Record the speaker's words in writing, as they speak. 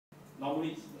normally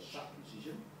it's in the sharp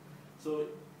position. So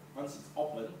once it's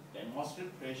open, the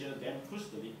atmospheric pressure then push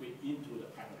the liquid into the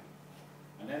pipeline.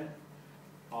 And then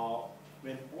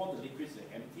when all the liquids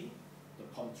are empty, the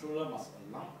controller must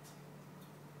allow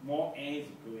more air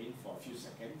to go in for a few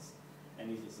seconds,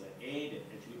 and it is the air that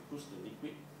actually pushes the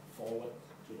liquid forward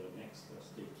to the next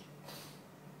stage.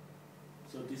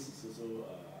 So this is also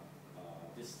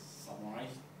this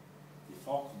summarized the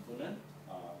four component.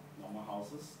 Normal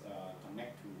houses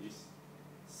connect to this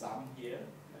sump here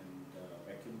and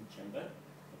the vacuum chamber,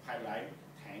 the pipeline,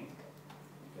 tank.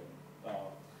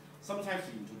 Sometimes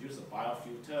you introduce a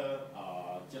biofilter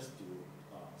just to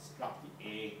scrub the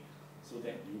air so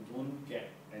that you don't get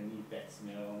any bad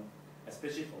smell,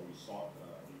 especially for resort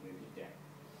in deck.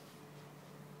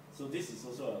 So this is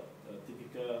also a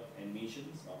typical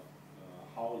animations of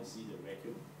how you see the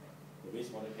vacuum, the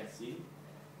wastewater gets in.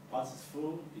 Once it's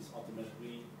full, it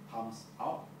automatically pumps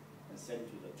out and sent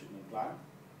to the treatment plant.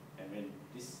 And when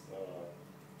this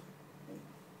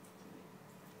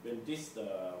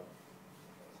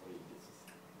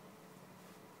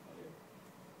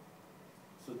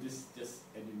so this just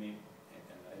eliminate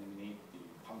the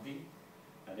pumping,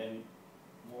 and then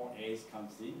more air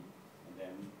comes in, and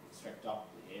then extract out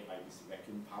the air by this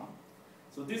vacuum pump.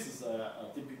 So this is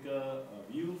a typical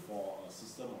view for a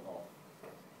system of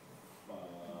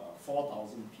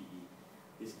 4,000 PE.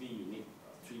 Basically, you need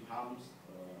 3 pumps,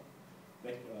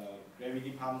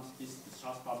 gravity pumps. This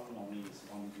discharge pump normally is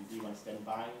one duty, one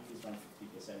standby. This one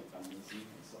 50% redundancy.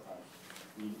 And so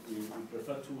we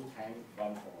prefer 2 tank,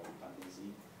 one for redundancy,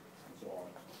 and so on.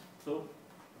 So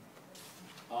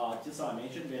just as I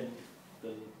mentioned, when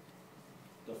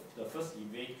the first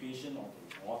evacuation of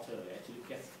the water actually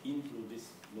gets into this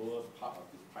lower part of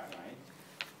this pipeline,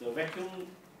 the vacuum,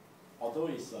 although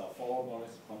it's follow more or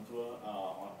less contour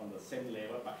on the same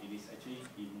level, but it is actually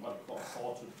in what we call a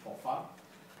sawtooth profile.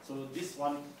 So this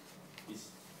one is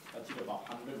actually about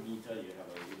 100 meters. You have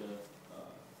a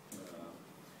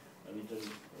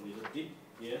little dip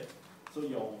here. So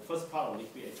your first part of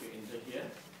liquid actually enter here.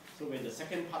 So when the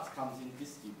second part comes in,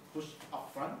 this you push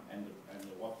up front, and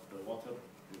the water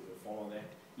will follow there.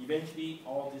 Eventually,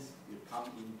 all this will come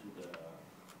into the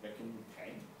vacuum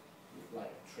tank,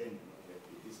 like a train.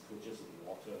 These coaches of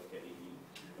water getting in.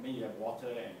 I mean, you have water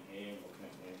and air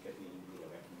getting into the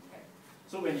vacuum tank.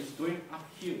 So when it's going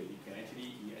uphill, it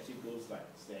actually goes like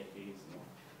staircase,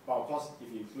 But of course, if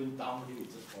it's going downhill,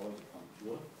 it just follows the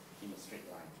contour in a straight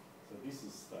line. So this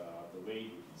is the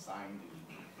way we design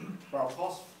the. But of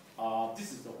course,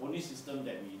 this is the only system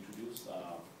that we introduce.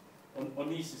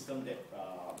 Only system that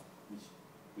which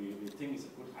we think is a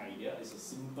good idea. It's a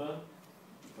simple,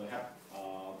 perhaps.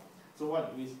 So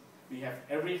what we have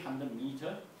every 100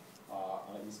 meter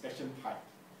inspection pipe.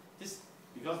 This,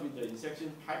 because with the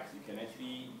inspection pipes, you can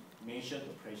actually measure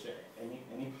the pressure at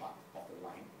any part of the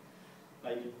line.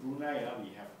 Like in Brunei,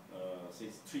 we have say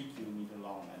it's 3 kilometers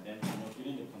long, and then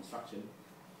during the construction,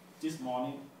 this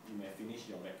morning you may finish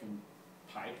your vacuum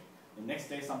pipe. The next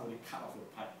day somebody cut off your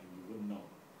pipe and you wouldn't know.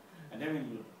 And then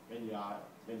when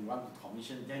you want to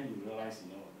commission, then you realize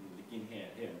you're leaking here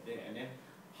and there, and then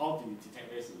how do you detect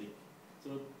there's a leak?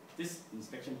 So this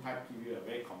inspection pipe gives you a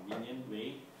very convenient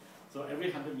way. So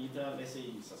every 100 meters, let's say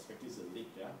you suspect it's a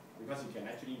leak, because you can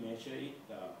actually measure it.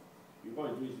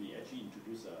 What we do is we actually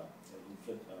introduce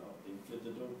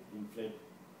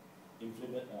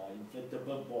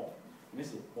inflatable ball. This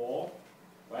is a ball,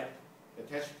 right?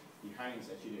 Attached behind is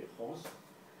actually a hose.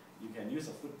 You can use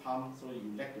a foot pump, so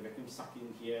you let the vacuum suck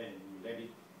in here and you let it,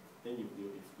 then you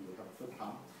have a foot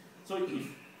pump. So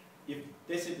if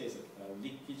let's say there's a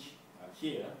leakage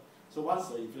here, so once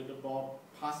the inflatable ball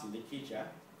passes the leakage,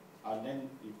 and then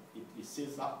it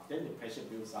seals up, then the pressure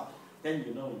builds up, then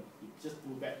you just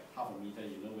pull back half a meter,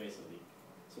 you know where's the leak.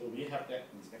 So we have that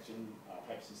inspection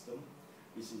pipe system,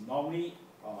 which is normally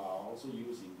also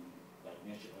used in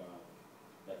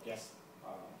like gas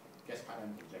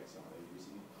pipeline projects that are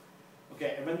using it.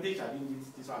 Okay, advantage, I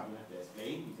think this one I don't have to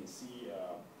explain. You can see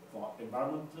for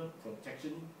environmental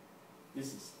protection,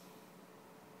 this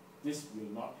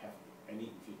will not have any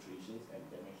infiltrations and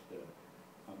damage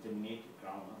contaminate the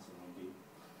ground surrounding.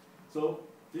 So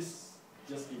this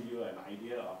just gives you an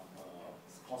idea of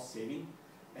cost saving.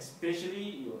 Especially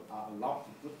you are allowed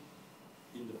to put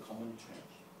in the common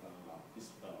trench this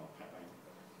pipeline.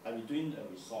 Like we're doing a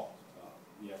resort,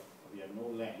 we have no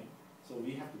land, so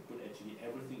we have to put actually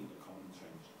everything in the common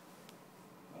trench.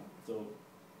 So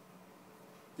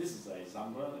this is an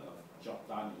example of a job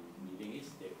done in Middle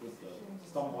East. They put the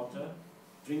stormwater,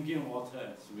 drinking water,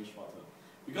 and sewage water.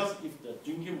 Because if the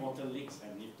drinking water leaks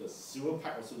and if the sewer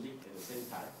pipe also leaks at the same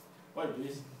time, what you do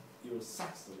is it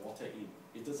sucks the water in.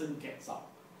 It doesn't get out.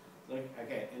 So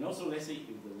again, and also let's say if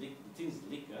the thing is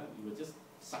leak, it will just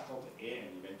suck out the air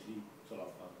and eventually sort of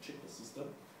trick the system.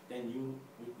 Then you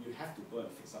have to go and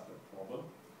fix up the problem.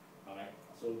 All right.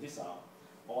 So these are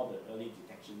all the early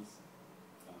detections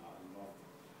involved.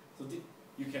 So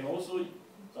you can also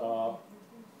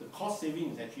the cost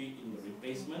saving is actually in the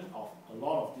replacement of a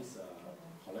lot of these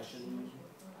collection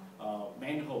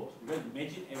manholes. Because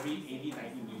imagine every 80,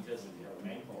 90 meters you have a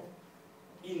manhole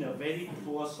in a very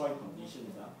poor soil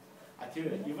conditions. I tell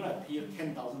you, even I pay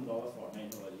 $10,000 for a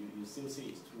manhole, you still say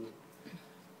it's too,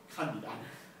 can't be done.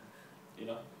 You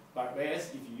know. But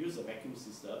whereas if you use a vacuum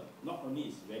system, not only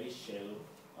is very shallow,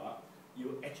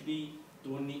 you actually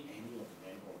don't need any of the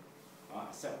manhole,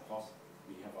 except of course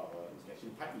we have our inspection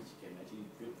pipe which you can actually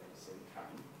build at the same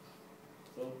time.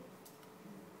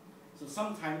 So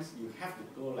sometimes you have to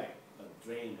go like a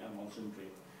drain, a monsoon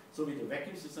drain. So with the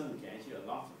vacuum system, you can actually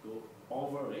allow to go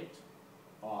over it,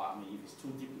 or I mean if it's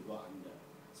too deep to go under.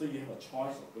 So you have a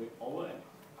choice of going over and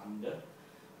under.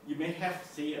 You may have,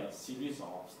 say, a series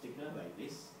of stickers like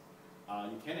this.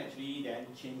 You can actually then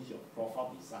change your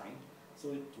profile design so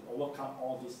to overcome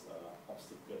all these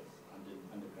obstacles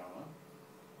underground.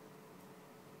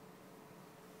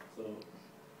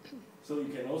 So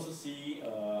you can also see,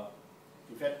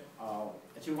 in fact,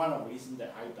 actually one of the reasons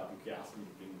that IWK asked me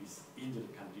to bring this into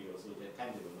the country also, that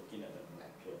time they were looking at the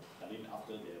Malacca. And then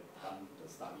after they've done the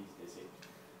studies, they said,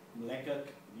 Malacca,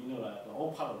 you know, the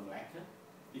whole part of Malacca,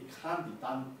 it can't be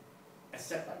done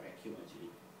except by vacuum actually.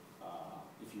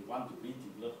 If you want to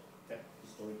redevelop that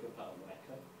historical part of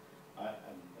Malacca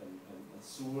and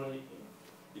sewer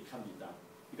it can't be done.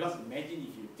 Because imagine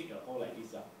if you dig a hole like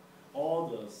this, all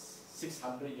the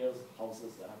 600 years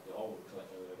houses, they all will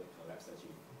collapse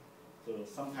actually. So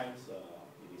sometimes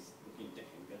it is looking at that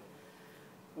angle.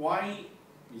 Why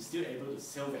we're still able to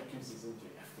sell vacuum systems to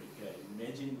Africa?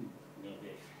 Imagine, you know,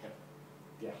 they have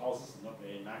their houses not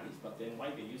very nice, but then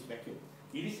why they use vacuum?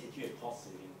 It is actually a cost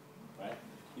saving, right?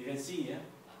 You can see here,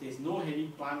 there's no heavy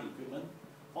plant equipment.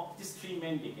 These 3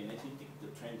 men, they can actually dig the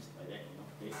trench like that, you know.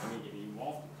 They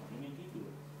involve the community to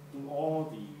do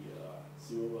all the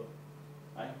sewer work,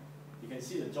 right? You can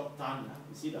see the job done.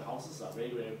 You see the houses are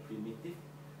very, very primitive.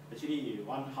 Actually,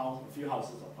 one house, a few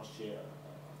houses of course share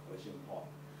a collection pot.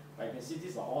 But you can see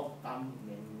these are all done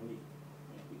manually,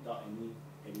 without any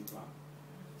heavy plant.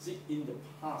 See, in the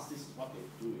past, this is what they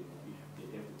do.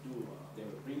 They have to do. They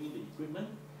will bring in the equipment,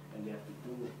 and they have to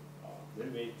do very,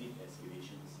 very deep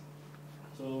excavations.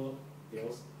 So there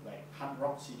was like hard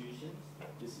rock situations.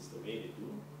 This is the way they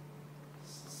do.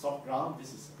 Soft ground.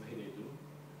 This is the way they do,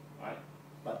 right?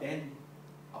 But then,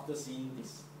 after seeing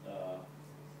this,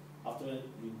 after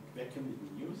vacuum is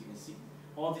being used, you can see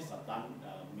all these are done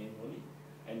manually,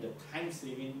 and the time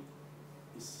saving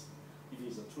is, if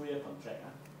it's a 2-year contract,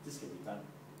 this can be done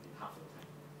in half the time.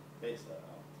 That's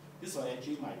this was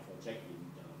actually my project in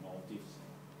Maldives.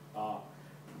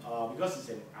 Because it's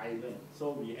an island,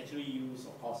 so we actually use,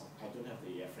 of course, I don't have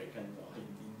the African or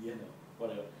Indian or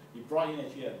whatever. We brought in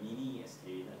actually a mini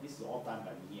excavator. This is all done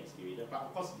by mini excavator, but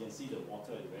of course you can see the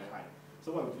water is very high.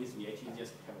 So what we do is we actually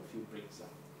just have a few bricks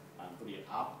and put it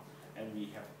up, and we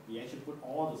actually put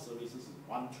all the services in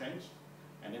one trench,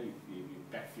 and then we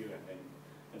backfill, and then,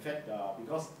 in fact,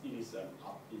 because it is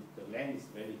the land is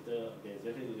very little, there's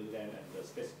very little land, and the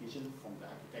specification from the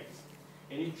architect is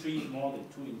any tree more than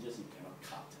 2 inches you cannot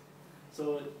cut.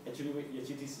 So actually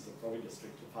this is probably the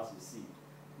stricter part you see.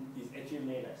 It's actually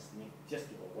made as snake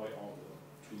just to avoid all the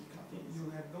tree cuttings.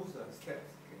 You have those steps,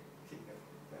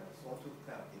 sawtooth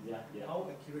kind of thing. Yeah. How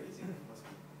accurate is it? Must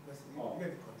be, because you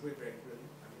have to control it very accurately.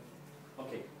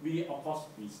 Okay, we of course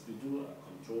we do a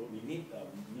control. We need a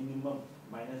minimum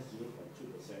minus 0.2%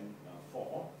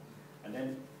 fall, and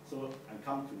then so and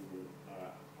come to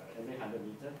every 100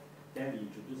 meter. Then we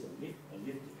introduce a lift. A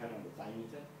lift depends on the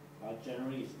diameter.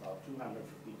 Generally, it's about 250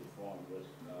 to 400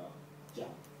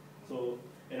 jump. So,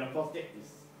 and of course that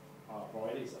is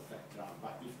provided is a flat ground.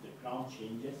 But if the ground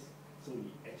changes, so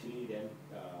we actually then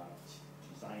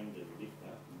design the lift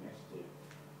to match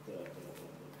the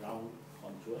ground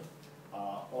contour.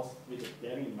 Also, with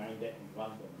bearing in mind that we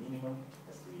want the minimum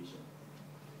excavation.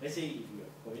 Let's say if you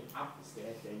are going up the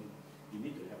stairs, then you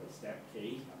need to have a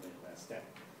staircase, a step.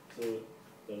 So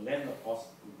the length of course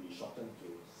will be shortened to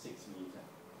 6 meters.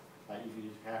 If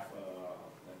you have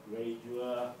a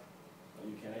gradual,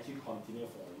 you can actually continue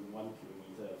for 1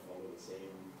 kilometer, follow the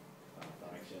same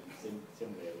direction,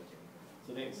 same level.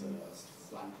 So that's a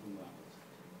slanting line.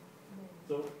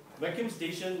 So vacuum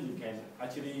station, you can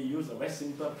actually use a very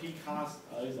simple precast,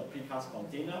 use a precast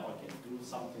container, or you can do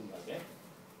something like that.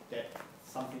 That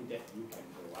something that you can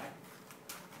provide.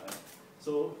 Right?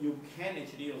 So you can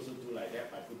actually also do like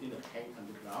that by putting a tank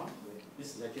underground.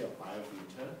 This is actually a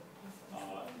biofilter.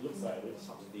 It looks like with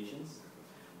substations.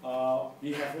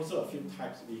 We have also a few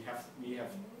types. We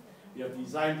have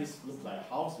designed this look like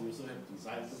a house. We also have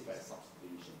designed this look like a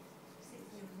substation.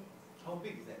 How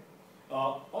big is that?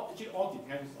 Actually, all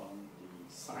depends on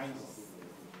the size of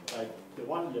it. Like the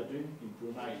one we are doing in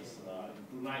Brunei is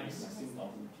 16,000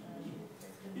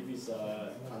 PE. If it's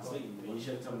translated in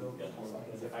Malaysian terms, we are talking about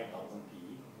 25,000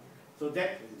 PE. So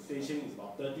that station is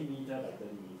about 30 meter by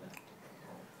 30 meter.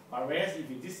 Whereas if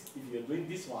you're doing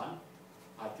this one,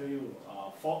 I tell you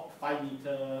 5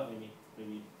 meter,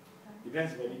 maybe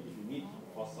depends whether if you need,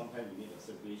 of course sometimes you need a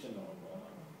circulation of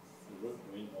the road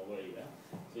going over it.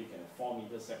 So you can have 4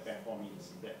 meter setback, 4 meter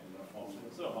setback, 4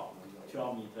 meters. So about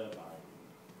 12 meter by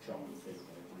 12 meters you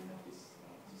can actually have this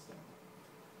system.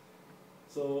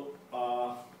 So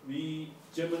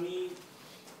Germany,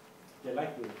 they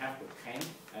like to have the tank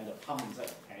and the pump inside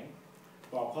the tank.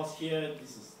 But of course here,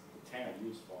 this is the tank I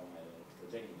use for my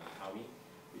project in Langkawi.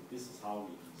 This is how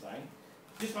we design.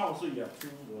 This one also you have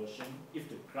two versions. If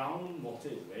the ground water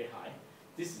is very high,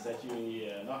 this is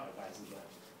actually not advisable.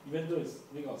 Even though it's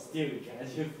made of steel, it can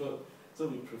actually float. So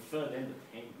we prefer then the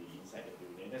tank be inside the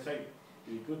building. That's why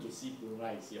we go to see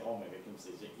Brunei, you see all my vacuum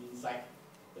stations inside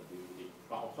the building.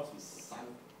 But of course we sunk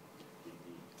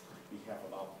we have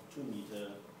about 2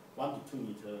 meter, 1 to 2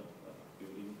 meter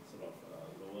building, sort of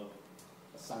lower,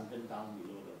 sunken down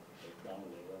below the ground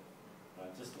level,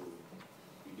 just to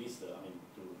release to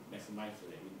maximize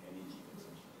the energy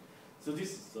consumption. So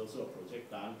this is also a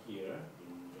project done here.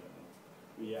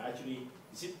 We actually,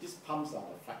 you see, these pumps are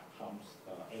the flat pumps,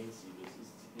 N series.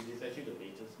 It is actually the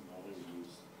latest model we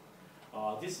use.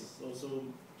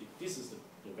 This is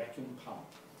the vacuum pump.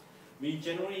 We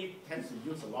generally tend to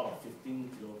use a lot of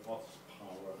 15 kilowatts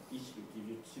power. Each will give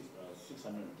you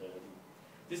 630.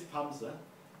 These pumps,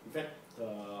 in fact,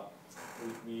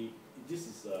 this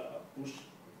is a push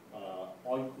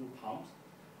oil cool pumps.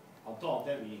 On top of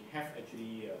that, we have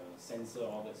actually a sensor,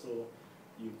 all that, so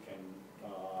you can.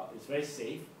 It's very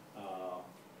safe,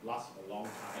 lasts a long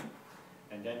time,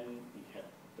 and then we have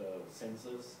the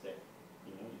sensors that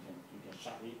you can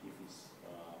shut it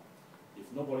if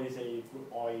nobody say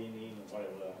put oil in or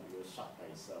whatever, it will shut by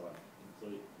itself. So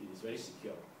it is very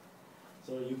secure.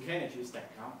 So you can actually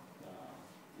stack up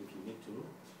if you need to.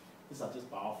 These are just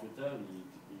biofilter.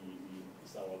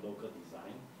 It's our local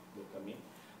design, local made.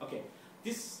 Okay,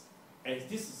 this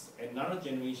is another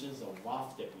generation of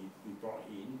valve that we brought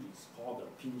in. It's called the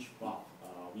pinch valve.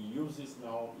 We use this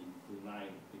now in Brunei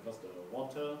because the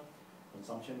water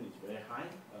consumption is very high.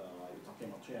 You're talking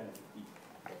about 350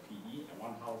 PE, and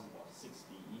one house about 6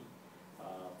 PE.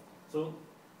 So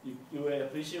you will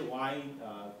appreciate why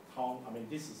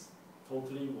this is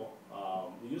totally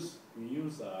we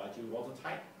use actually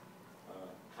watertight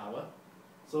cover.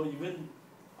 So even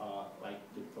like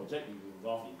the project we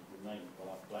involved in Brunei in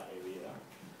Kuala Lumpur area,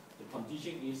 the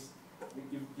condition is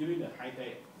during the high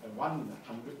tide, 1 in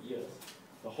 100 years,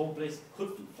 the whole place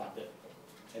could be flooded,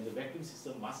 and the vacuum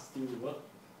system must still work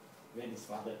when it's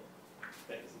flooded.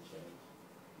 That is a challenge.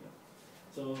 Yeah.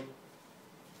 So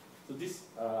this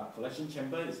collection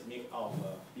chamber is made out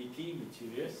of BP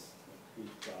materials,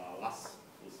 which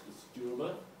is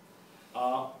durable.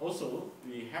 Also,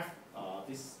 we have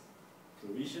this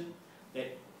provision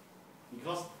that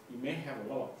because we may have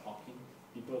a lot of talking,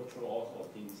 people throw all sorts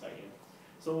of things inside here.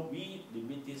 So we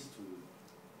limit this to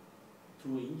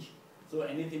 2 inch. So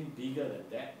anything bigger than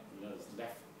that, is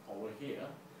left over here.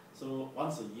 So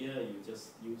once a year, you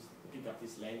just pick up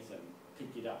this lens and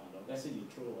pick it up. Let's say you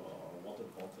throw a water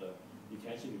bottle, you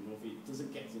can actually remove it. It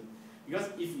doesn't get in because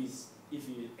if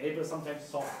you able sometimes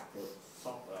soft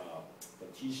the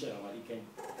t-shirt or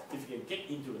if you can get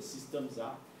into the systems,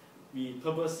 we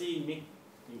purposely make.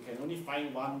 You can only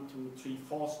find 1, 2, 3,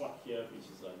 4 spot here, which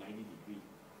is 90 degree,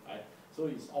 right? So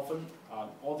it's often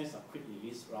all these are quick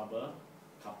release rubber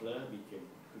coupler. We can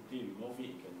quickly remove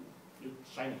it. You can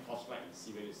shine a torchlight and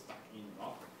see where it's stuck in or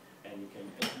not, and you can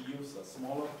actually use a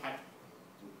smaller pipe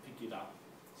to pick it up.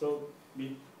 So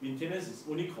maintenance is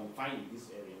only confined in this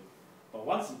area, but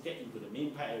once you get into the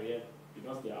main pipe area,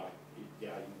 because they are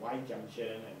in Y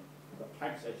junction and the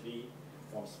pipes actually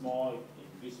from small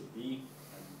increase to big.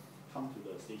 Come to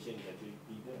the station is actually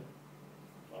bigger,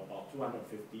 about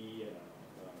 250.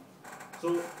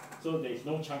 So there is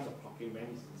no chance of clocking when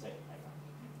it's inside the pipe.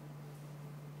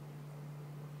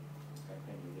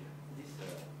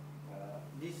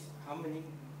 This how many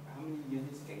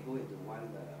units can go into one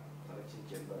collection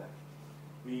chamber?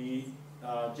 We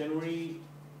generally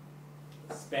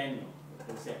spend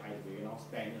wholesale highway,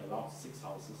 spanning around 6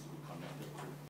 houses to be connected to.